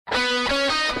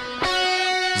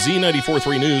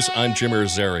Z94.3 News, I'm Jim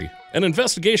Irizarry. An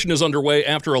investigation is underway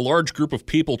after a large group of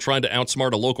people tried to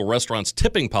outsmart a local restaurant's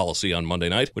tipping policy on Monday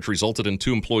night, which resulted in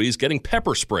 2 employees getting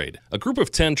pepper sprayed. A group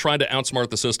of 10 tried to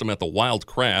outsmart the system at the Wild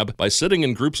Crab by sitting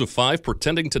in groups of 5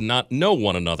 pretending to not know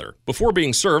one another. Before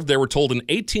being served, they were told an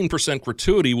 18%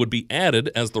 gratuity would be added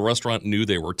as the restaurant knew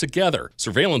they were together.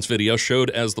 Surveillance video showed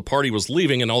as the party was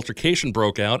leaving, an altercation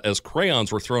broke out as crayons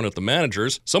were thrown at the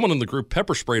managers. Someone in the group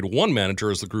pepper sprayed one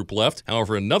manager as the group left.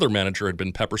 However, another manager had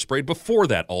been pepper sprayed before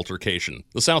that altercation.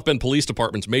 The South Bend Police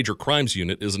Department's Major Crimes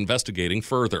Unit is investigating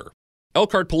further.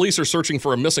 Elkhart police are searching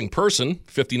for a missing person.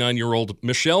 59-year-old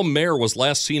Michelle Mayer was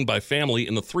last seen by family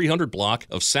in the 300 block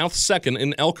of South 2nd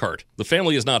in Elkhart. The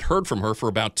family has not heard from her for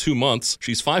about 2 months.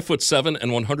 She's 5'7"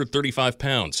 and 135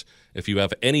 pounds. If you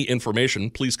have any information,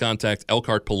 please contact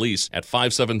Elkhart Police at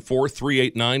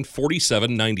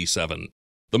 574-389-4797.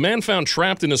 The man found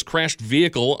trapped in his crashed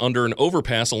vehicle under an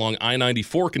overpass along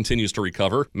I-94 continues to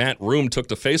recover. Matt Room took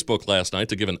to Facebook last night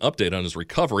to give an update on his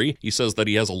recovery. He says that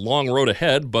he has a long road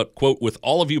ahead, but, quote, with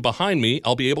all of you behind me,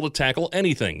 I'll be able to tackle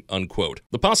anything, unquote.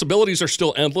 The possibilities are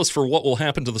still endless for what will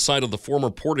happen to the site of the former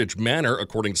Portage Manor,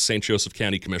 according to St. Joseph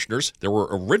County commissioners. There were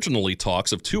originally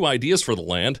talks of 2 ideas for the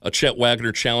land, a Chet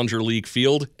Wagner Challenger League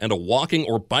field and a walking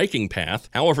or biking path.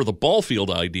 However, the ball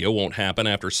field idea won't happen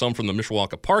after some from the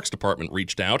Mishawaka Parks Department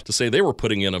reached out to say they were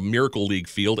putting in a Miracle League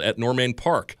field at Normain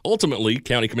Park. Ultimately,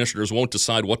 county commissioners won't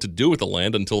decide what to do with the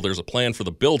land until there's a plan for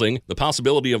the building. The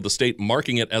possibility of the state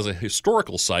marking it as a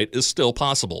historical site is still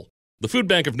possible. The Food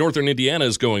Bank of Northern Indiana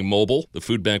is going mobile. The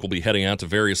food bank will be heading out to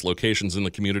various locations in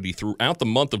the community throughout the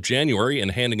month of January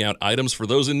and handing out items for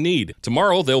those in need.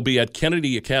 Tomorrow, they'll be at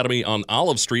Kennedy Academy on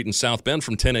Olive Street in South Bend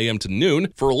from 10 a.m. to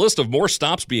noon. For a list of more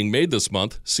stops being made this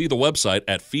month, see the website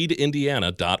at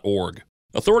feedindiana.org.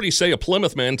 Authorities say a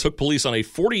Plymouth man took police on a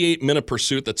 48-minute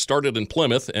pursuit that started in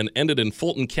Plymouth and ended in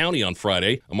Fulton County on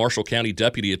Friday. A Marshall County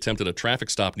deputy attempted a traffic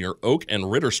stop near Oak and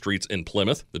Ritter Streets in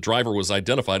Plymouth. The driver was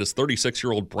identified as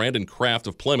 36-year-old Brandon Kraft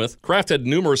of Plymouth. Kraft had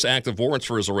numerous active warrants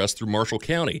for his arrest through Marshall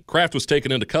County. Kraft was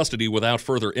taken into custody without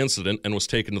further incident and was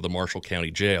taken to the Marshall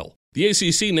County Jail. The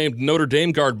ACC named Notre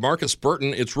Dame guard Marcus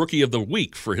Burton its Rookie of the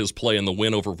Week for his play in the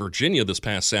win over Virginia this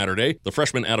past Saturday. The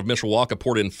freshman out of Mishawaka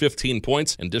poured in 15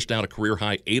 points and dished out a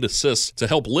career-high 8 assists to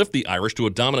help lift the Irish to a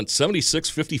dominant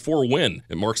 76-54 win.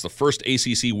 It marks the first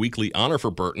ACC weekly honor for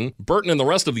Burton. Burton and the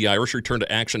rest of the Irish return to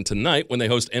action tonight when they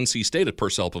host NC State at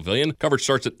Purcell Pavilion. Coverage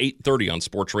starts at 8:30 on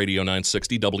Sports Radio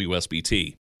 960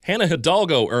 WSBT. Hannah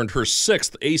Hidalgo earned her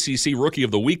 6th ACC Rookie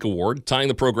of the Week award, tying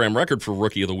the program record for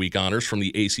Rookie of the Week honors from the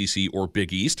ACC or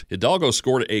Big East. Hidalgo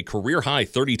scored a career-high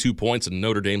 32 points in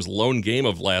Notre Dame's lone game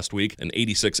of last week, an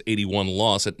 86-81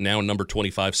 loss at now number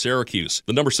 25 Syracuse.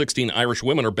 The number 16 Irish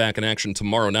women are back in action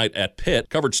tomorrow night at Pitt.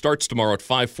 Coverage starts tomorrow at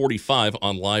 5:45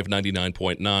 on Live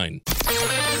 99.9.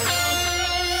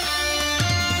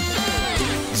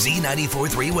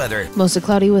 Z94.3 weather. Mostly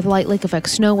cloudy with light lake effect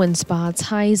snow in spots,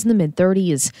 highs in the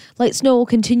mid-30s. Light snow will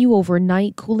continue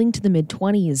overnight, cooling to the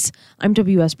mid-20s. I'm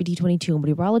WSBT 22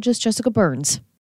 meteorologist Jessica Burns.